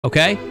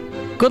Okay?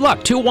 Good luck.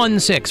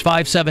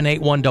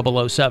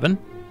 216-578-1007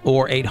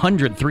 or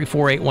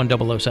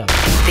 800-348-1007.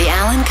 The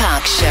Alan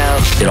Cox Show.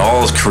 It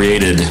all is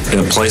created in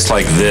a place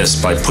like this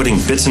by putting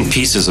bits and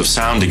pieces of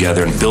sound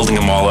together and building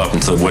them all up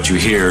until what you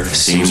hear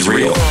seems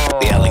real.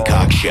 The Alan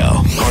Cox Show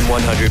on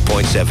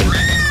 100.7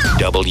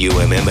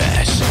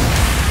 WMMS.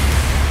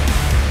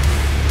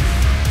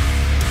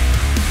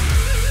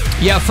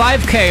 Yeah,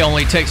 5K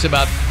only takes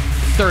about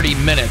 30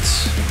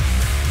 minutes.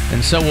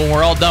 And so when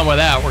we're all done with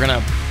that, we're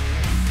going to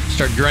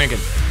start drinking.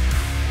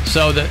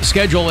 So the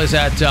schedule is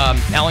at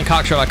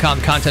AlanCoxShow.com,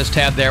 the contest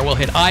tab there. We'll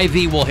hit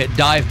Ivy, we'll hit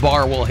Dive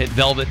Bar, we'll hit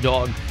Velvet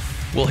Dog,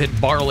 we'll hit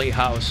Barley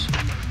House.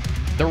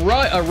 The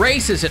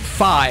race is at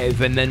 5,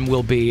 and then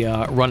we'll be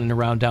running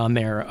around down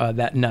there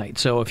that night.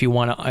 So if you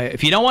want to,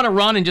 if you don't want to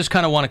run and just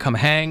kind of want to come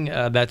hang,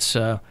 that's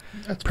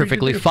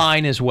perfectly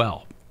fine as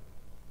well.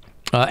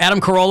 Adam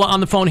Carolla on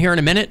the phone here in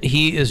a minute.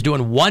 He is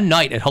doing one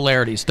night at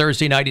Hilarities.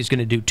 Thursday night he's going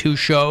to do 2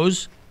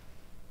 shows.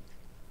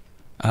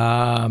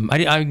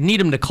 I need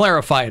him to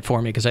clarify it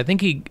for me because I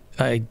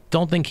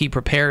don't think he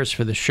prepares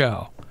for the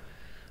show.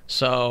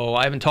 So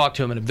I haven't talked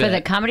to him in a bit. For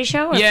the comedy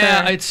show? Or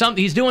yeah, it's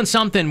he's doing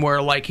something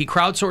where like he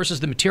crowdsources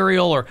the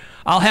material, or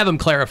I'll have him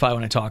clarify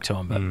when I talk to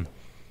him.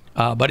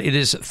 But it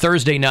is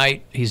Thursday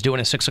night. He's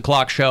doing a 6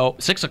 o'clock show,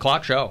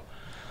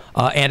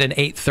 and an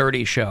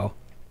 8:30 show.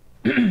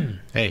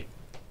 Hey,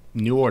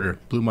 new order,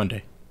 Blue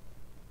Monday.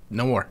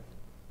 No more.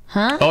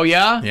 Huh? Oh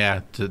yeah?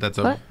 Yeah, that's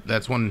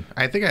one.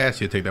 I think I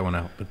asked you to take that one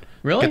out, but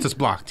really, gets us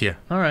blocked. Yeah.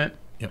 All right.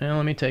 Yep. Yeah,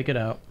 let me take it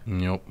out.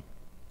 Nope.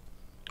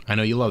 I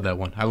know you love that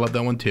one. I love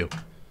that one too.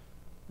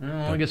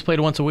 Well, it gets played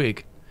once a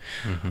week.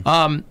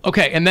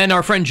 Okay, and then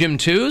our friend Jim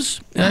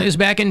Tews is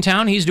back in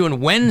town. He's doing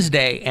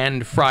Wednesday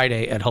and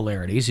Friday at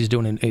Hilarities. He's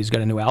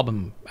got a new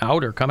album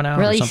out or coming out.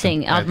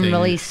 Releasing album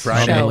release.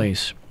 Album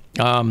release.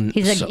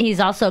 He's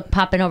also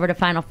popping over to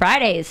Final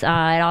Fridays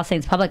at All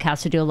Saints Public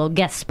House to do a little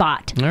guest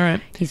spot. All right.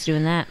 He's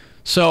doing that.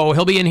 So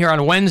he'll be in here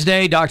on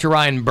Wednesday. Dr.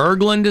 Ryan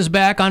Berglund is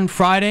back on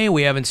Friday.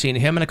 We haven't seen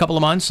him in a couple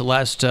of months. The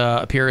last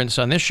appearance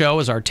on this show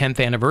is our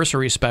 10th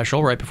anniversary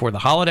special right before the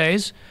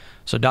holidays.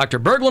 So Dr.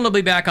 Berglund will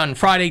be back on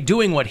Friday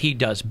doing what he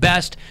does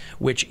best,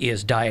 which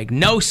is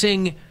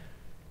diagnosing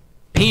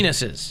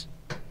penises.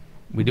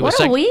 What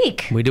a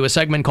week. We do a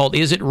segment called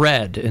Is It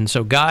Red? And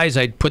so, guys,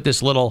 I put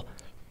this little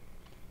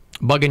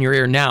bug in your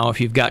ear now.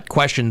 If you've got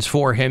questions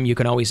for him, you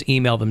can always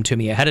email them to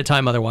me ahead of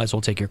time. Otherwise,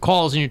 we'll take your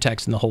calls and your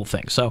texts and the whole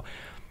thing. So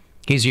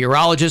he's a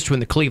urologist from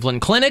the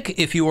Cleveland Clinic.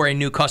 If you are a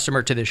new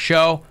customer to this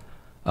show,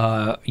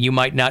 you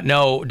might not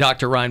know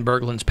Dr. Ryan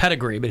Berglund's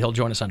pedigree, but he'll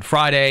join us on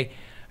Friday.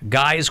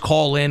 Guys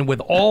call in with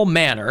all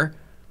manner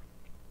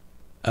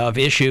of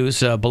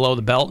issues below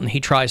the belt, and he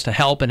tries to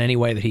help in any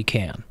way that he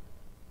can.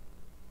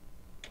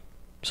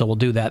 So we'll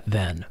do that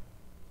then.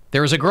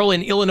 There is a girl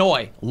in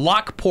Illinois,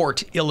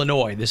 Lockport,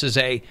 Illinois. This is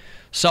a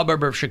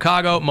suburb of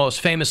Chicago, most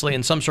famously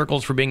in some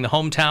circles for being the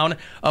hometown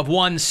of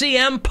one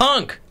CM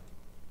Punk.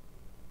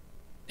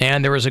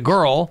 And there is a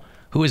girl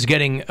who is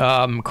getting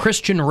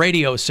Christian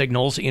radio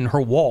signals in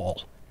her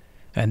wall,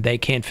 and they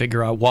can't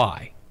figure out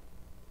why.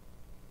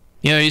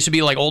 You know, there used to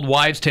be like old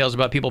wives' tales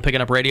about people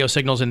picking up radio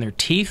signals in their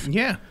teeth.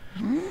 Yeah.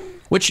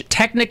 Which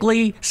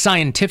technically,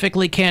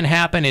 scientifically can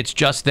happen. It's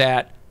just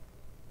that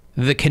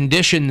the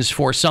conditions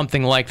for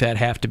something like that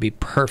have to be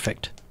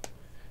perfect.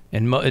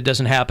 And it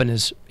doesn't happen,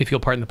 as, if you'll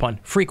pardon the pun,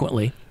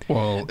 frequently.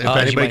 Well, if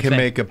anybody can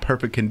make a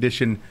perfect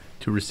condition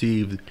to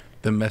receive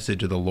the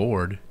message of the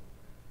Lord,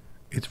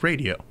 it's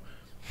radio.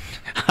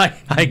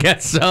 I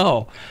guess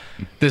so.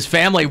 This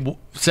family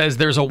says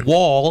there's a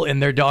wall in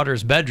their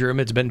daughter's bedroom.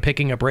 It's been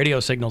picking up radio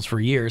signals for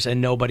years,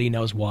 and nobody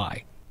knows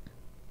why.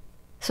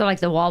 So,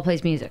 like, the wall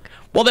plays music.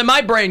 Well, then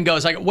my brain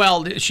goes like,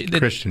 well,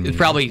 Christian it's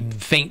probably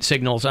faint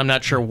signals. I'm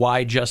not sure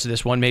why just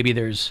this one. Maybe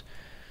there's,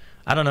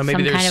 I don't know,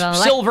 maybe Some there's kind of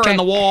silver in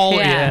the wall.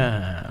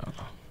 Yeah.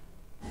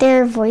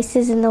 There are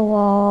voices in the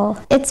wall.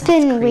 It's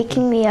been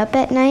waking me up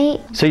at night.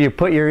 So you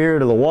put your ear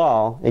to the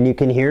wall and you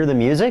can hear the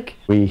music?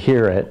 We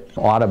hear it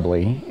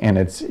audibly, and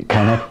it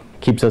kind of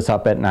keeps us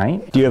up at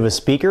night. Do you have a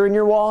speaker in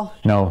your wall?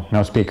 No,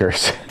 no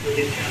speakers.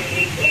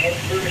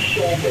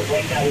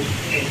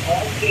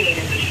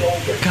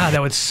 God,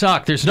 that would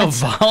suck. There's no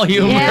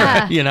volume.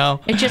 Yeah. Or, you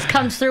know. It just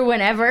comes through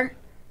whenever.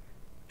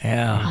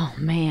 Yeah. Oh,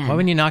 man. Why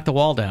wouldn't you knock the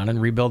wall down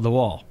and rebuild the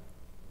wall?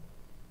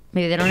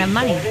 Maybe they don't have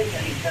money.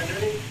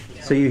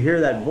 So you hear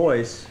that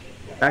voice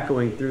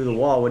echoing through the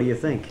wall. What do you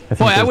think?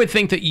 Boy, I would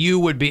think that you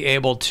would be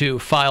able to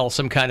file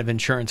some kind of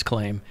insurance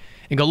claim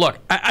and go, look,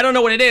 I don't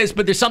know what it is,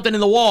 but there's something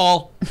in the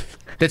wall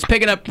that's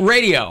picking up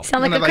radio.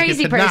 Sound like a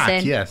crazy person.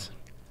 Knock, yes.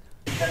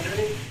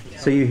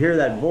 So you hear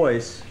that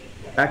voice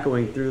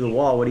echoing through the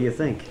wall. What do you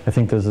think? I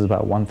think this is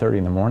about 1:30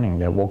 in the morning.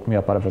 That woke me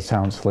up out of a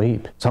sound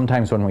sleep.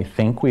 Sometimes when we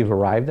think we've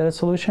arrived at a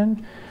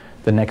solution,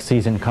 the next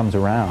season comes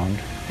around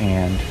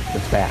and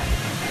it's back.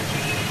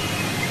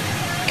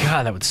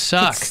 God, that would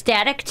suck. It's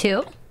static,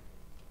 too?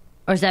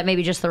 Or is that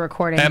maybe just the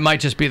recording? That might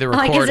just be the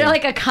recording. Like, is there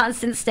like a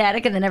constant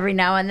static and then every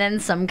now and then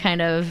some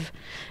kind of,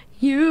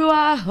 You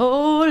are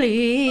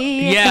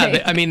holy.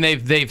 Yeah, I mean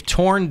they've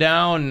torn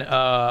down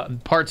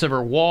parts of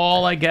her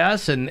wall, I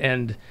guess,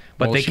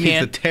 but they she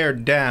can't needs to tear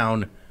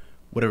down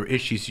whatever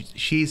issues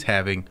she's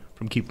having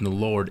from keeping the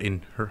Lord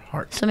in her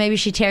heart. So maybe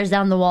she tears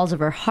down the walls of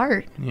her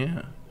heart.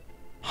 Yeah.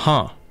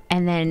 Huh.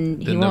 And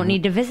then he won't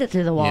need to visit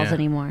through the walls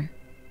anymore.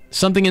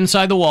 Something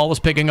inside the wall was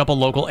picking up a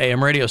local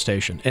AM radio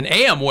station. And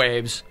AM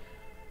waves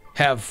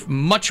have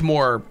much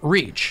more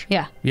reach.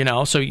 Yeah. You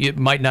know, so it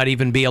might not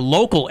even be a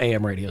local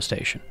AM radio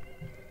station.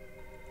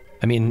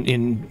 I mean,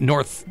 in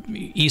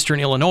northeastern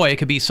Illinois, it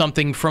could be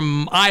something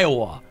from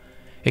Iowa.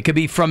 It could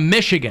be from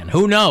Michigan.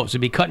 Who knows?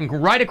 It'd be cutting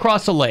right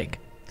across the lake.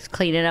 Just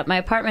cleaning up my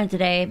apartment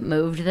today.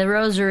 Moved the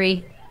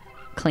rosary.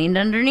 Cleaned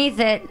underneath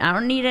it. I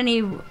don't need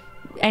any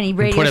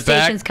radio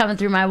stations coming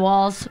through my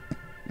walls.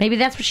 Maybe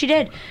that's what she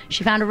did.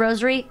 She found a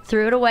rosary,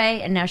 threw it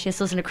away, and now she has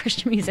to listen to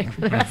Christian music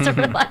for the rest of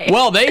her life.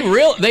 Well,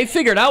 they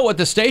figured out what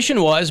the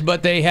station was,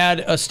 but they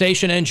had a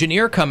station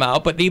engineer come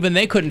out, but even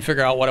they couldn't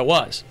figure out what it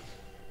was.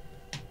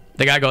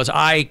 The guy goes,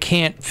 I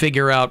can't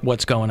figure out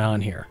what's going on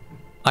here.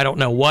 I don't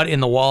know what in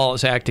the wall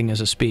is acting as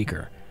a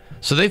speaker.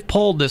 So they've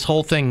pulled this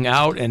whole thing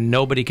out, and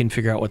nobody can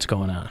figure out what's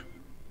going on.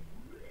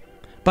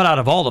 But out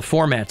of all the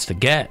formats to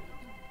get...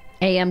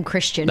 AM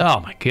Christian. Oh,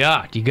 my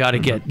God. You got to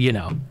get,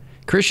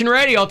 Christian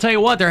radio, I'll tell you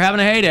what, they're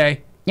having a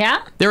heyday.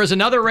 Yeah? There is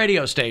another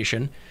radio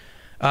station.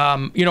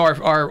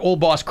 Our old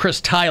boss, Chris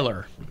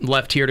Tyler,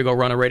 left here to go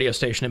run a radio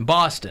station in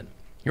Boston.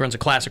 He runs a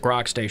classic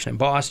rock station in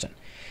Boston.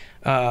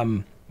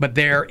 But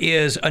there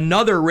is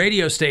another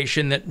radio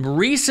station that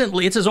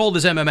recently, it's as old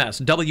as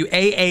MMS,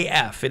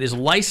 WAAF. It is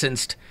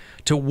licensed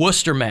to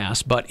Worcester,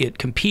 Mass., but it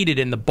competed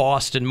in the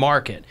Boston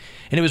market.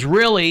 And it was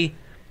really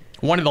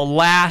one of the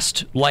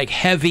last,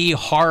 heavy,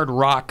 hard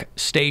rock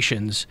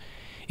stations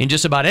in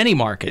just about any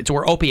market. It's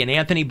where Opie and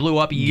Anthony blew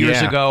up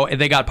years ago,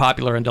 and they got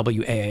popular in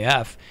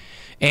WAAF.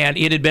 And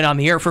it had been on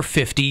the air for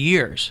 50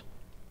 years.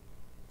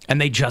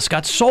 And they just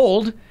got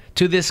sold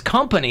to this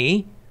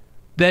company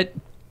that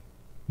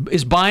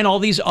is buying all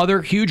these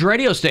other huge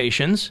radio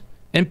stations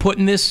and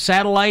putting this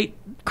satellite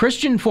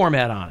Christian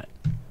format on it.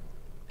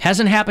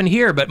 Hasn't happened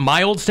here, but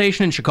my old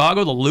station in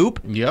Chicago, The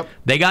Loop,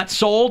 they got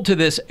sold to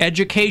this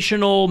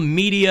Educational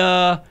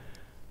Media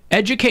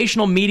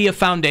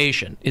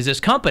Foundation, is this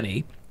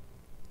company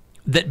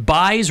that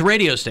buys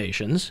radio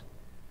stations.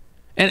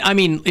 And I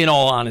mean, in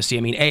all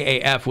honesty,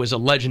 AAF was a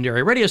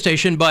legendary radio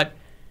station, but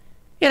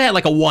it had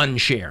like a 1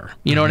 share.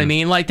 You know what I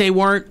mean? Like they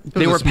were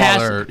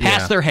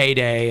past their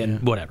heyday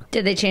and whatever.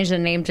 Did they change the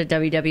name to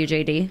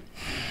WWJD?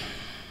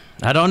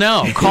 I don't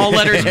know. Call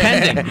letters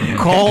pending.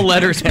 Call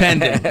letters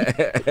pending.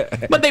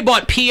 But they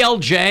bought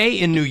PLJ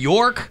in New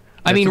York.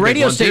 I mean,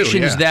 radio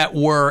stations that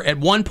were at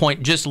one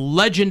point just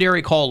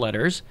legendary call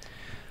letters.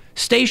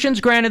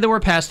 Stations, granted, that were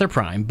past their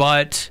prime,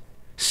 but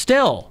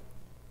still,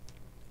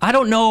 I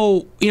don't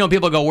know.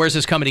 People go, where's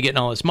this company getting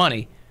all this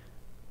money?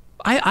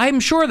 I'm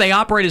sure they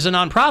operate as a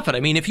nonprofit. I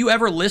mean, if you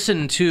ever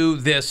listen to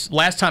this,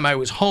 last time I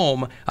was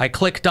home, I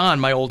clicked on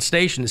my old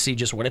station to see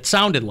just what it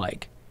sounded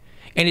like.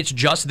 And it's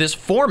just this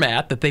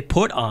format that they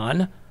put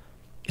on.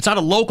 It's not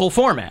a local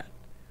format.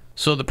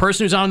 So the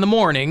person who's on in the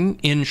morning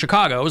in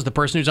Chicago is the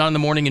person who's on in the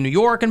morning in New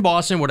York and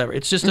Boston, whatever.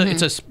 It's just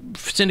it's a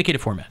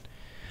syndicated format.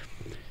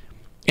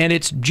 And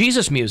it's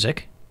Jesus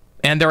music,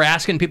 and they're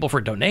asking people for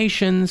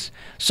donations.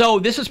 So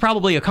this is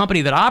probably a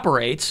company that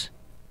operates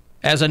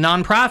as a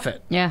nonprofit.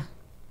 Yeah.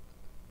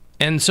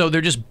 And so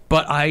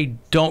but I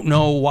don't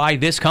know why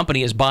this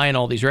company is buying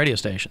all these radio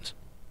stations.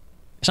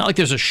 It's not like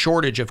there's a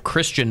shortage of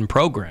Christian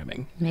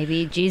programming.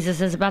 Maybe Jesus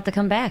is about to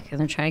come back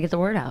and they're trying to get the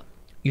word out.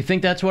 You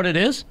think that's what it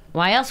is?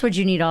 Why else would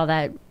you need all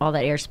that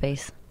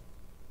airspace?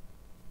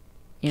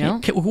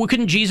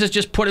 Couldn't Jesus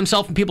just put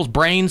himself in people's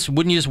brains?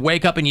 Wouldn't you just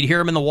wake up and you'd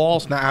hear him in the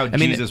walls? That's not how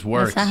Jesus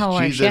works. That's not how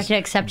it works. Jesus you have to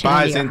accept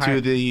buys into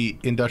into the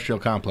industrial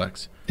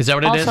complex. Is that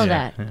what it is? Also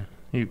that.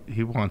 Yeah.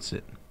 He wants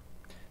it.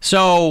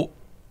 So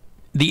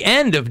the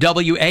end of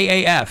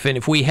WAAF,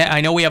 and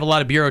I know we have a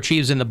lot of bureau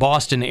chiefs in the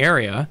Boston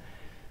area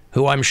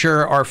who I'm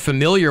sure are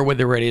familiar with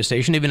the radio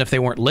station, even if they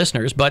weren't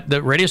listeners, but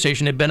the radio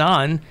station had been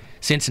on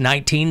since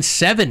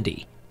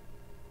 1970.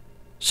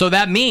 So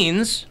that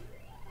means,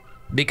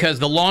 because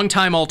the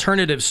longtime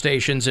alternative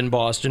stations in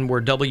Boston were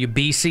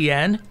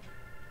WBCN,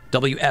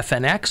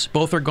 WFNX,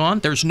 both are gone.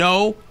 There's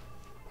no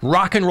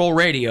rock and roll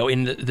radio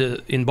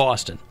in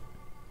Boston,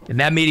 in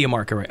that media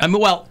market.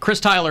 Right? Chris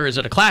Tyler is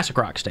at a classic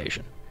rock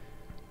station.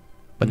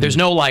 But there's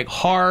no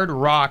hard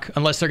rock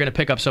unless they're going to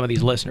pick up some of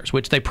these listeners,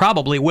 which they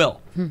probably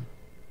will.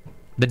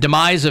 The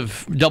demise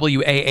of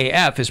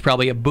WAAF is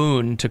probably a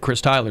boon to Chris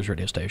Tyler's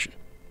radio station.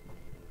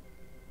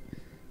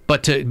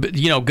 But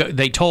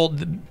they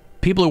told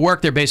people who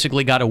work there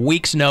basically got a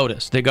week's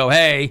notice. They go,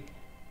 hey,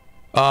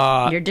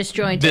 you're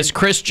disjointed. This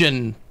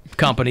Christian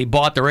company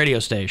bought the radio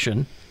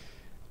station,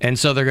 and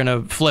so they're going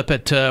to flip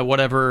it to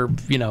whatever,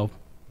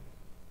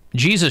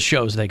 Jesus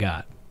shows they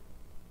got.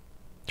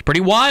 It's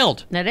pretty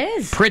wild. That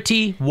is.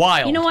 Pretty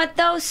wild. You know what,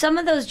 though? Some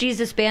of those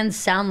Jesus bands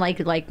sound like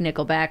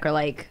Nickelback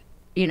or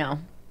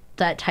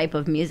that type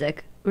of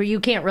music. Where you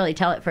can't really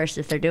tell at first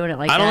if they're doing it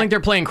like that. I don't think they're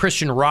playing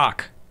Christian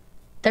rock.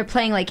 They're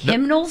playing like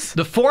hymnals?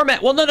 The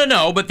format, well,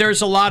 no, but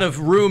there's a lot of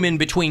room in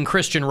between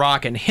Christian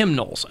rock and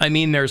hymnals. I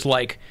mean, there's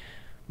like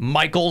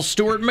Michael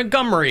Stewart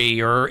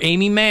Montgomery or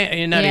Amy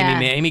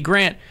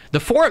Grant.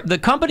 The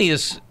company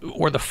is,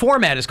 or the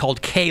format is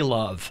called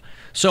K-Love.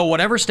 So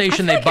whatever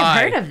station they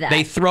buy,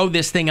 they throw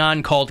this thing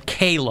on called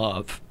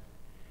K-Love.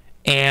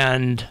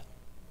 And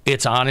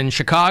it's on in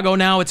Chicago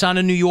now, it's on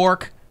in New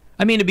York.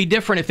 I mean, it'd be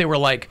different if they were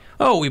like,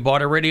 oh, we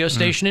bought a radio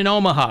station in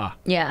Omaha.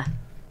 Yeah.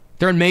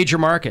 They're in major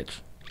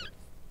markets.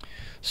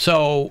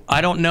 So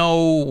I don't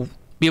know.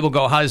 People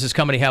go, how does this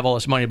company have all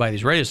this money to buy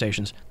these radio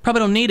stations? Probably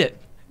don't need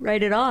it.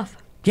 Write it off.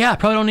 Yeah,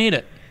 probably don't need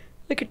it.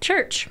 Like a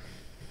church.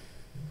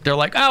 They're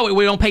like, oh,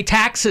 we don't pay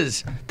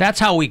taxes. That's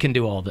how we can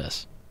do all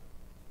this.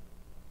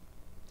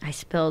 I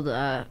spilled,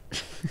 I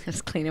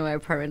was cleaning my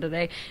apartment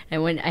today,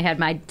 and when I had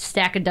my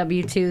stack of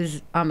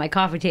W-2s on my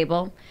coffee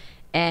table,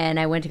 and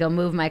I went to go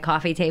move my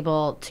coffee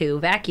table to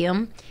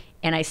vacuum,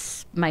 and I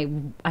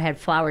had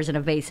flowers in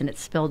a vase, and it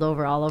spilled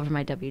all over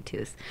my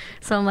W-2s.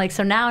 So I'm like,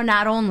 so now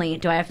not only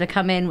do I have to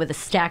come in with a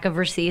stack of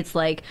receipts,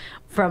 like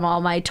from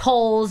all my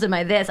tolls and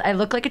my this, I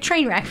look like a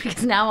train wreck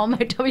because now all my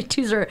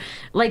W-2s are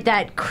like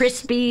that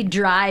crispy,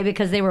 dry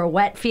because they were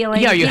wet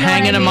feeling. Yeah, you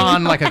hanging them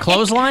on like a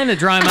clothesline to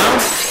dry them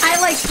out? I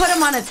like put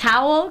them on a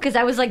towel because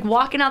I was like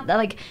walking out,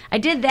 like I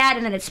did that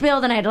and then it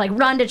spilled and I had to like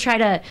run to try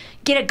to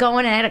get it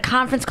going and I had a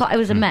conference call. It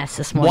was a mess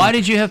this morning. Why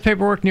did you have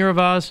paperwork near a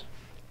vase?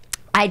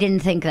 I didn't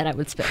think that I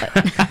would spill it.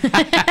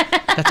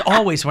 That's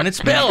always when it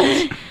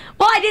spills.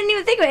 Well, I didn't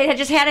even think of it. I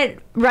just had it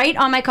right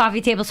on my coffee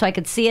table so I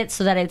could see it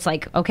so that it's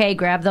like, okay,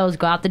 grab those,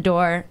 go out the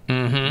door.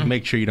 Mm-hmm.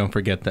 Make sure you don't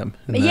forget them.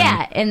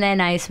 And then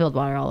I spilled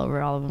water all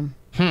over all of them.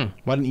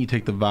 Why didn't you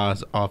take the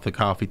vase off the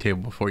coffee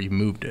table before you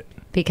moved it?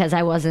 Because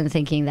I wasn't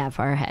thinking that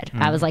far ahead.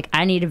 I was like,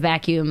 I need to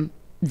vacuum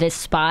this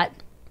spot,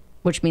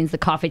 which means the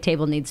coffee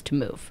table needs to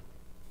move.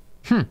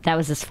 That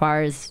was as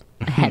far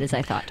ahead as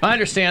I thought. I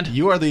understand.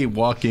 You are the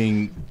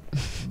walking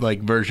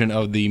version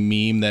of the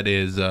meme that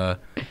is,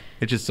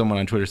 it's just someone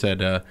on Twitter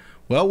said,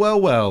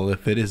 well,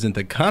 if it isn't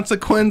the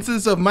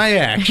consequences of my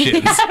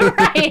actions. Yeah,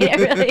 right, it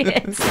really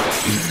is.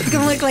 It's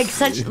gonna look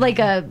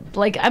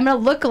like I'm gonna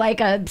look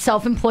like a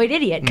self-employed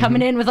idiot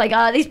coming in with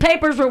like, these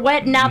papers were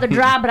wet and now they're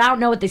dry, but I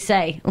don't know what they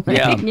say.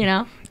 Yeah. You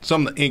know?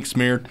 Some of the ink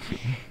smeared.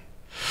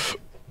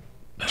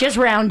 Just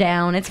round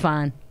down, it's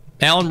fine.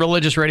 Alan,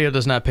 religious radio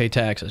does not pay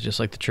taxes, just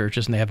like the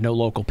churches, and they have no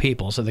local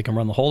people, so they can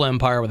run the whole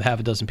empire with half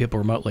a dozen people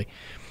remotely.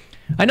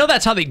 I know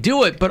that's how they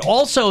do it, but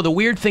also the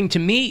weird thing to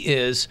me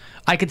is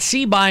I could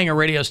see buying a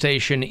radio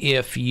station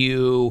if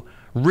you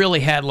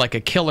really had like a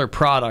killer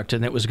product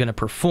and it was going to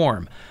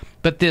perform.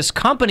 But this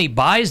company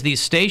buys these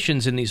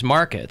stations in these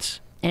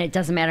markets. And it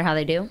doesn't matter how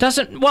they do?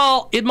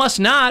 Well, it must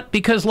not,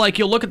 because like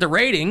you'll look at the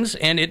ratings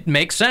and it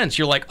makes sense.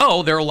 You're like,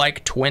 oh, they're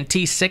like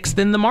 26th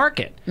in the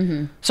market.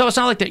 So it's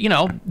not like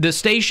that, the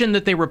station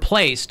that they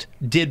replaced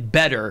did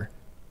better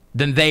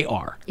than they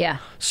are. Yeah.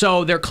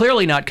 So they're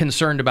clearly not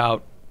concerned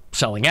about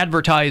selling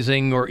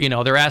advertising or,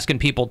 they're asking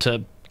people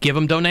to give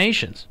them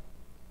donations.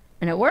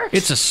 And it works.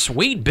 It's a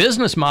sweet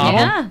business model.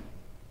 Yeah.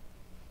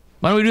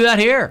 Why don't we do that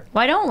here?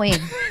 Why don't we?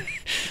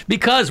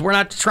 Because we're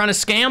not trying to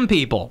scam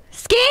people.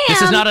 Scam?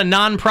 This is not a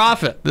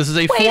non-profit. This is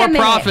a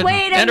for-profit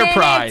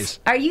enterprise.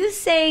 Are you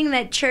saying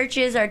that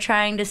churches are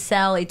trying to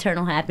sell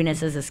eternal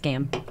happiness as a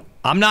scam?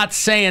 I'm not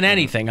saying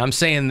anything. I'm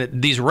saying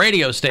that these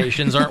radio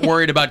stations aren't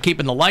worried about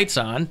keeping the lights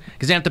on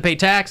because they have to pay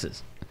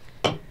taxes.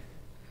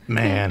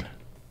 Man,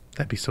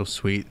 that'd be so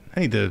sweet. I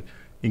need to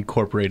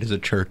incorporate as a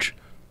church.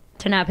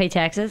 To not pay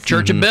taxes?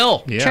 Church of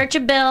Bill. Yeah. Church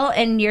of Bill,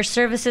 and your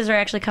services are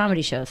actually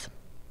comedy shows.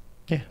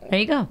 Yeah. There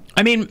you go.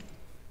 I mean,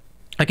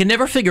 I can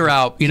never figure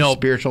out,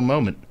 spiritual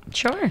moment.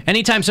 Sure.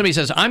 Anytime somebody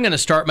says, I'm going to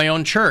start my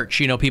own church,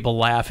 people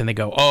laugh and they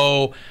go,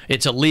 oh,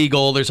 it's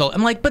illegal.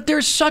 I'm like, but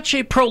there's such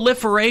a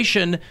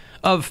proliferation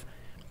of,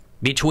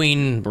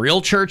 between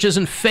real churches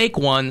and fake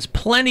ones,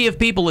 plenty of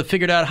people have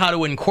figured out how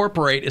to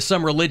incorporate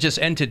some religious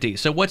entity.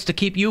 So what's to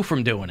keep you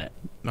from doing it?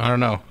 I don't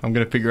know. I'm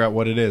going to figure out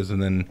what it is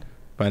and then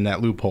find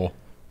that loophole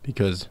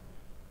because,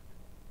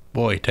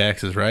 boy,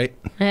 taxes, right?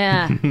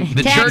 Yeah.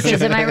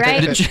 Taxes, am I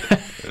right?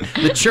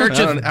 The Church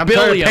of I'm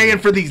Billiam. paying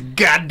for these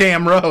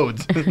goddamn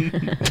roads. I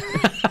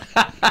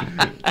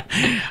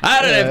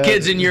don't have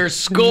kids in your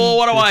school.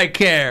 What do I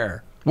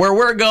care? Where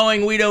we're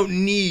going, we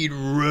don't need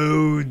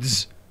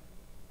roads.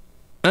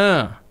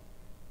 I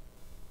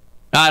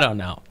don't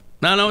know.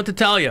 I don't know what to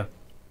tell you.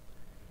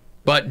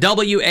 But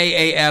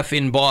WAAF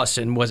in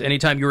Boston was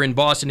anytime you were in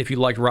Boston, if you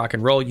liked rock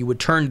and roll, you would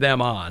turn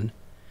them on.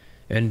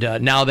 And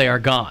now they are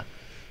gone.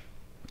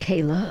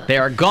 Kayla. They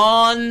are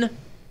gone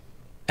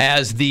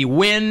as the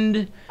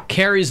wind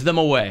carries them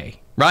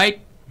away,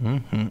 right?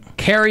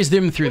 Carries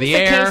them through the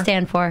air. What's the K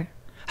stand for?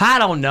 I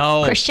don't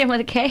know. Christian with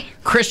a K?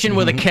 Christian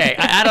with a K.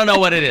 I don't know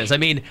what it is. I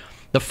mean,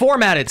 the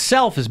format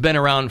itself has been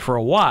around for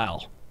a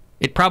while.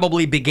 It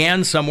probably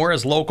began somewhere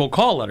as local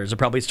call letters. It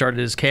probably started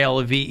as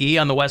KLVE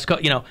on the West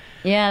Coast, Yeah,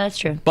 that's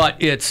true. But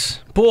it's,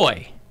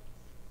 boy,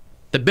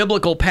 The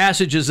biblical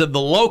passages of the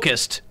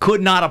locust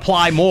could not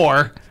apply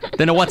more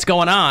than to what's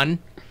going on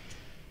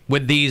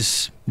with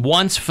these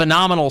once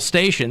phenomenal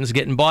stations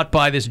getting bought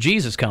by this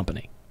Jesus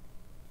company.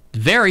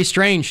 Very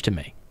strange to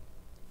me.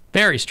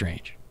 Very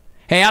strange.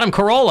 Hey, Adam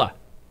Carolla.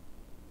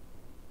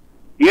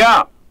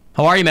 Yeah.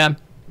 How are you, man?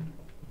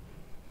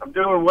 I'm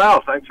doing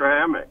well. Thanks for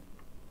having me.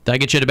 Did I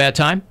get you at a bad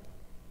time?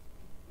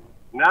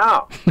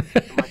 No.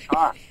 In my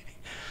car.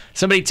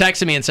 Somebody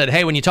texted me and said,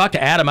 hey, when you talk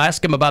to Adam,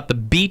 ask him about the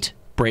beat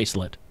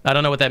bracelet. I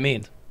don't know what that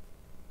means.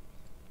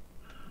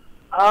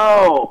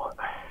 Oh,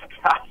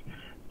 God.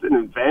 It's an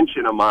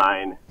invention of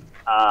mine.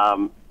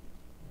 I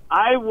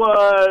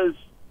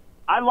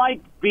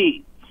like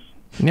beets.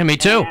 Yeah, me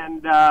too.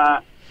 And I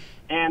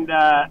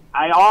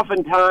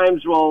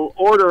oftentimes will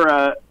order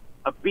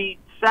a beet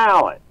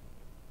salad.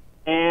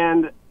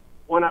 And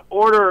when I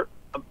order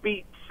a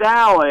beet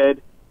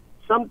salad,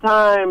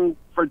 sometime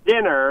for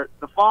dinner,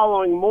 the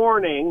following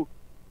morning,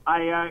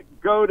 I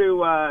go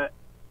to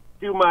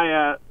do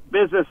my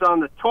business on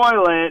the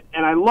toilet,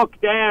 and I look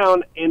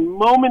down, and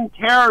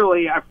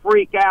momentarily I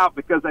freak out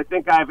because I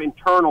think I have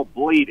internal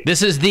bleeding.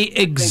 This is the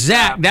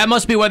exact, that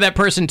must be why that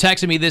person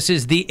texted me. This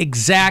is the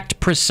exact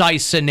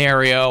precise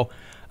scenario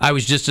I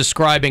was just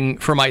describing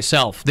for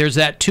myself. There's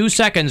that 2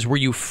 seconds where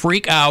you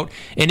freak out,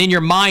 and in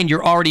your mind,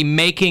 you're already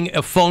making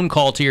a phone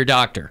call to your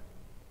doctor.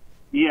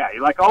 Yeah,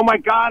 you're like, oh my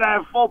God, I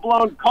have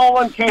full-blown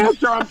colon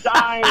cancer. I'm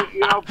dying.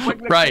 You know, bring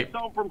the kids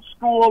home from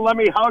school. Let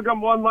me hug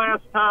them one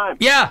last time.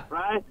 Yeah.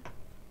 Right?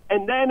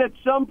 And then at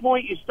some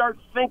point you start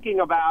thinking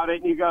about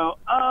it, and you go,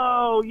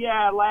 oh,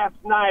 yeah, last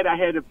night I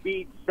had a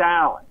beet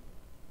salad.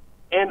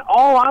 And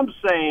all I'm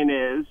saying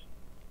is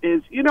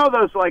you know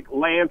those, like,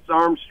 Lance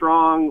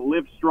Armstrong,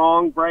 Live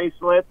Strong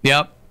bracelets?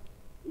 Yep.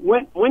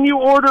 When you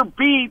order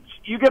beets,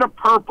 you get a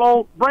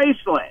purple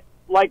bracelet.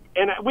 Like,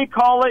 and we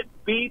call it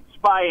Beats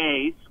by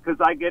Ace, because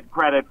I get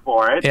credit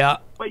for it. Yeah.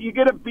 But you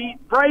get a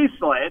beet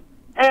bracelet,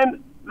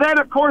 and then,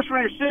 of course,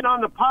 when you're sitting on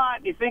the pot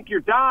and you think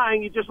you're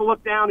dying, you just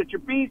look down at your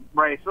beet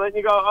bracelet and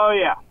you go, oh,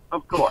 yeah,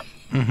 of course.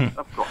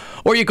 Of course.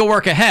 Or you could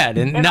work ahead.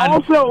 And not...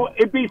 also,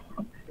 it'd be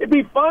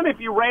fun if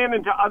you ran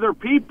into other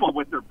people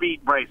with their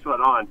beet bracelet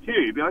on, too.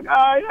 You'd be like,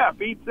 oh, yeah,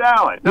 beet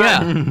salad.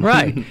 Yeah,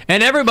 right.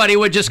 And everybody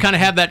would just kind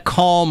of have that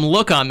calm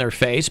look on their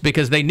face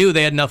because they knew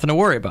they had nothing to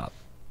worry about.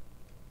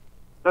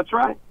 That's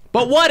right.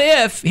 But what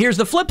if, here's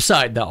the flip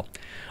side, though.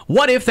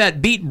 What if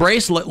that beet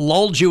bracelet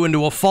lulled you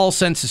into a false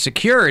sense of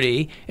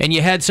security and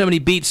you had so many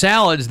beet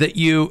salads that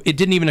it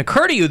didn't even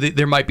occur to you that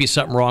there might be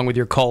something wrong with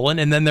your colon,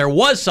 and then there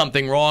was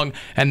something wrong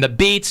and the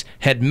beets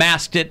had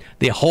masked it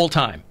the whole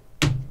time?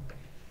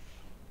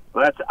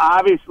 Well, that's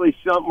obviously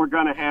something we're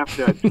going to have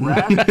to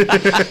address.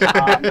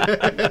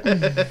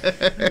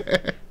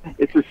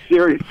 It's a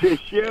serious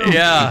issue.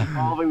 Yeah.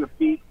 Involving the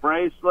beet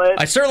bracelet.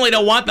 I certainly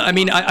don't want that. I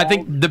mean, I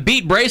think the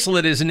beet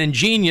bracelet is an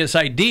ingenious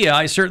idea.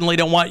 I certainly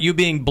don't want you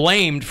being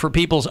blamed for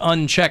people's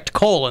unchecked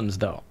colons,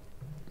 though.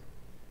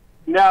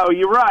 No,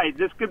 you're right.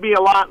 This could be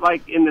a lot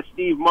like in the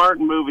Steve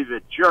Martin movie,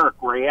 The Jerk,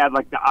 where he had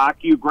like the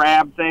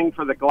OcuGrab thing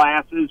for the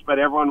glasses, but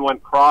everyone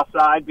went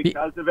cross-eyed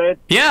because of it.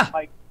 Yeah.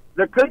 Like,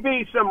 there could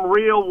be some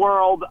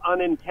real-world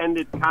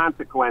unintended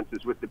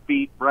consequences with the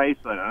beet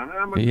bracelet.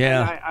 I'm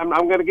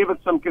going to give it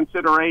some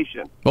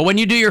consideration. But when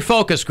you do your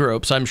focus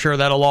groups, I'm sure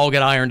that'll all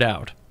get ironed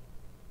out.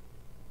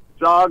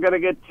 It's all going to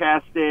get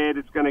tested.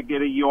 It's going to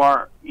get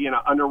a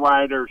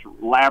underwriter's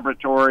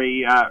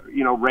laboratory,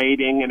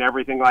 rating and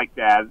everything like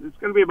that. It's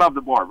going to be above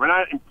the board. We're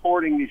not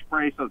importing these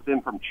bracelets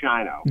in from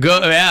China.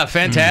 Good, yeah,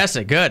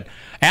 fantastic, good.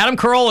 Adam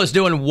Carolla is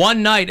doing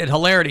one night at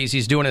Hilarities.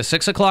 He's doing a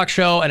 6 o'clock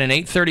show and an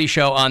 8:30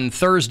 show on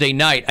Thursday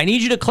night. I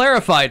need you to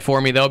clarify it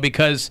for me, though,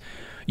 because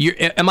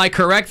am I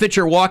correct that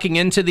you're walking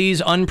into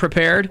these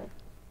unprepared?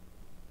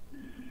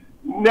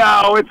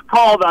 No, it's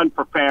called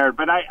unprepared,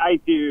 but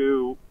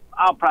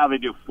I'll probably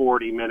do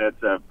 40 minutes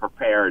of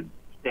prepared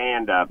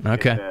stand-up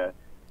at the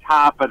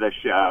top of the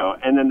show,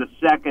 and then the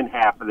second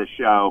half of the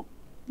show,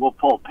 we'll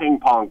pull ping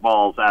pong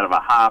balls out of a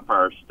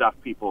hopper, stuff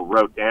people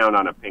wrote down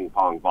on a ping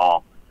pong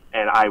ball,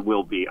 and I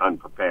will be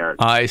unprepared.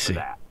 I see. For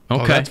that.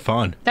 Okay, that's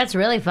fun. That's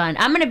really fun.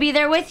 I'm going to be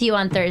there with you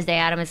on Thursday,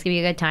 Adam. It's going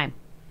to be a good time.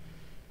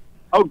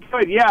 Oh,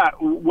 good. Yeah,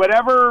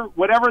 whatever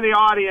the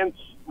audience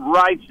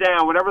writes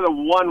down, whatever the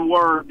one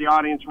word the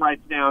audience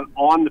writes down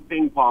on the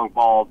ping pong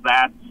ball,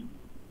 that's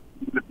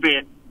the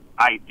bit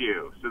I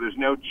do. So there's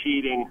no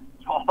cheating.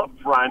 It's all up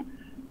front.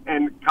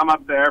 And come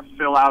up there,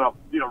 fill out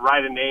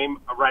write a name,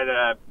 write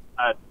a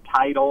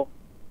title,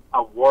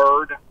 a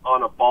word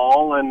on a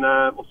ball, and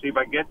we'll see if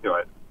I get to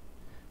it.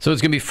 So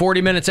it's going to be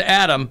 40 minutes of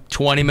Adam,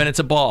 20 minutes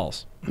of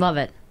balls. Love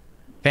it.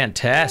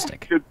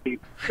 Fantastic. Could be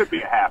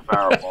a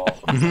half-hour ball.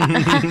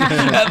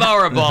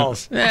 Half-hour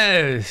balls.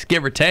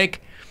 Give or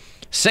take.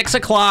 6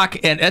 o'clock,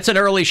 and that's an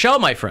early show,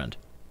 my friend.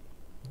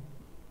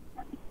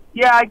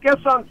 Yeah, I guess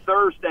on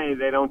Thursday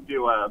they don't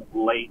do a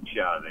late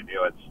show. They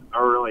do it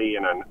early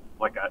and a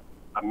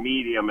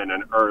medium and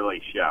an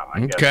early show. I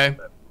guess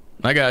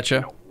I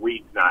gotcha.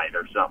 Weeknight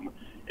or something.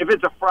 if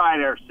it's a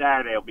Friday or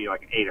Saturday, it'll be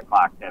like 8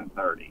 o'clock,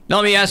 10:30. Now,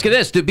 let me ask you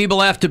this. Do people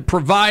have to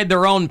provide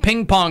their own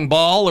ping pong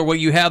ball, or will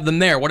you have them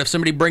there? What if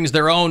somebody brings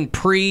their own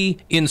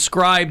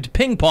pre-inscribed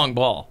ping pong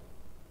ball?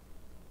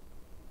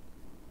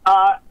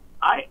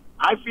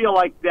 I feel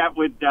like that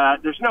would,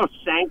 there's no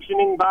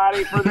sanctioning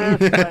body for this,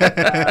 but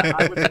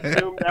I would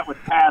assume that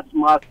would pass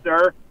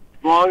muster,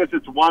 as long as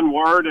it's one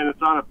word and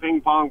it's on a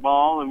ping pong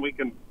ball and we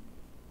can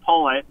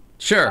pull it.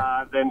 Sure.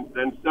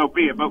 Then so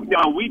be it. But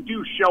no, we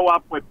do show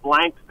up with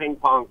blank ping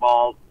pong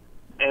balls,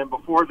 and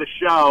before the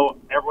show,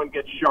 everyone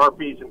gets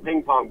Sharpies and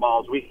ping pong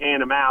balls. We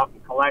hand them out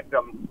and collect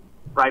them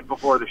right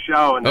before the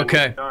show, and then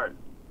we start.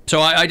 So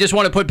I just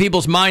want to put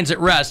people's minds at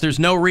rest. There's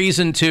no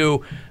reason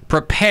to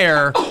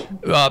prepare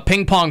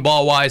ping pong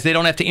ball-wise. They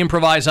don't have to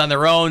improvise on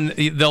their own.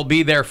 They'll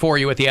be there for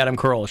you at the Adam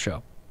Carolla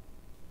Show.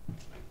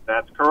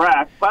 That's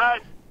correct.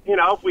 But, you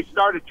know, if we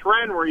start a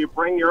trend where you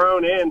bring your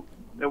own in,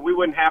 then we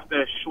wouldn't have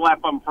to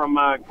schlep them from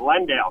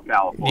Glendale,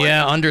 California.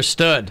 Yeah,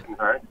 understood.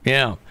 Right.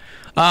 Yeah.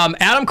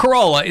 Adam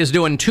Carolla is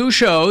doing 2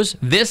 shows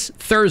this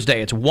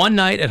Thursday. It's one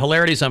night at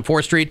Hilarities on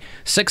 4th Street,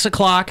 6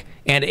 o'clock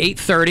and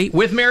 8:30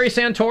 with Mary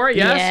Santora,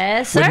 yes?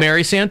 Yes, sir. With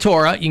Mary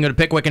Santora. You can go to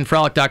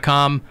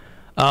pickwickandfrolic.com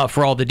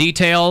for all the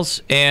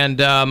details. And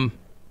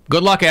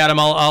good luck, Adam.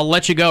 I'll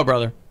let you go,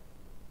 brother.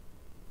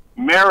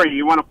 Mary,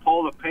 you want to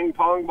pull the ping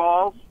pong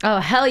balls? Oh,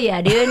 hell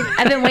yeah, dude.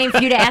 I've been waiting for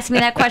you to ask me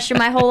that question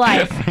my whole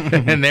life.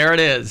 And there it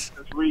is.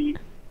 We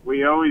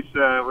always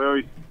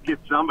get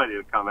somebody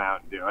to come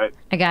out and do it.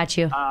 I got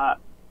you.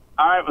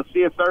 All right, we'll see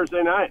you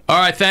Thursday night. All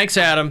right, thanks,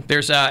 Adam.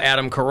 There's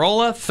Adam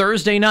Carolla,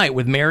 Thursday night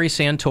with Mary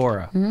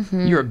Santora.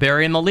 Mm-hmm. You're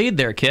burying the lead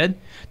there, kid.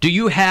 Do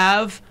you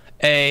have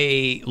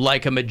a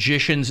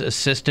magician's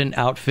assistant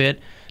outfit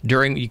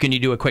during? Can you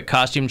do a quick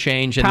costume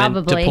change and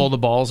then to pull the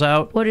balls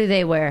out? What do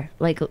they wear?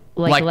 Like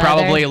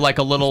probably like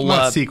a little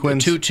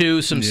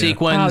tutu, some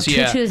sequins. Oh,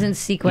 tutus and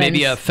sequins.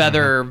 Maybe a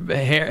feather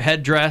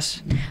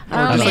headdress.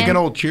 Or just like an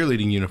old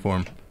cheerleading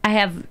uniform. I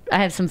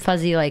have some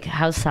fuzzy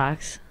house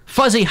socks.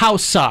 Fuzzy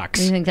house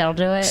socks. You think that'll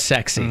do it?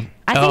 Sexy.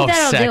 I think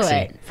that'll do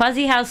it.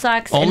 Fuzzy house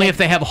socks. Only if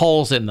they have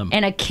holes in them.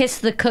 And a kiss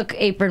the cook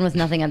apron with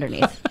nothing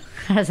underneath.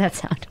 How does that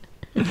sound?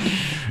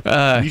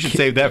 You should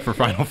save that for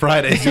Final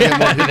Friday.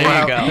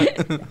 There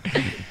you go.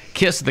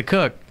 Kiss the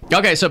cook.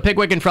 Okay, so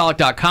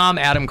pickwickandfrolic.com,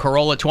 Adam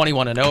Carolla,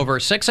 21 and over,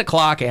 6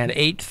 o'clock and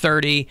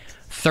 8:30,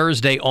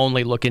 Thursday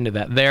only. Look into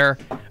that there.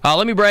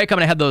 Let me break. I'm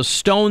going to have those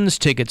Stones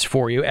tickets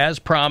for you, as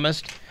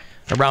promised,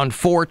 around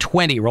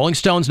 4:20. Rolling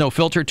Stones No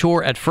Filter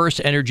Tour at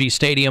First Energy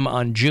Stadium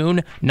on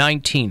June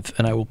 19th,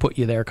 and I will put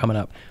you there coming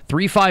up.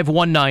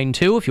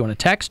 35192 if you want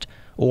to text,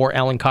 or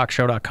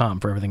AlanCoxShow.com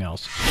for everything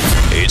else.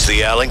 It's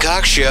the Alan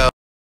Cox Show.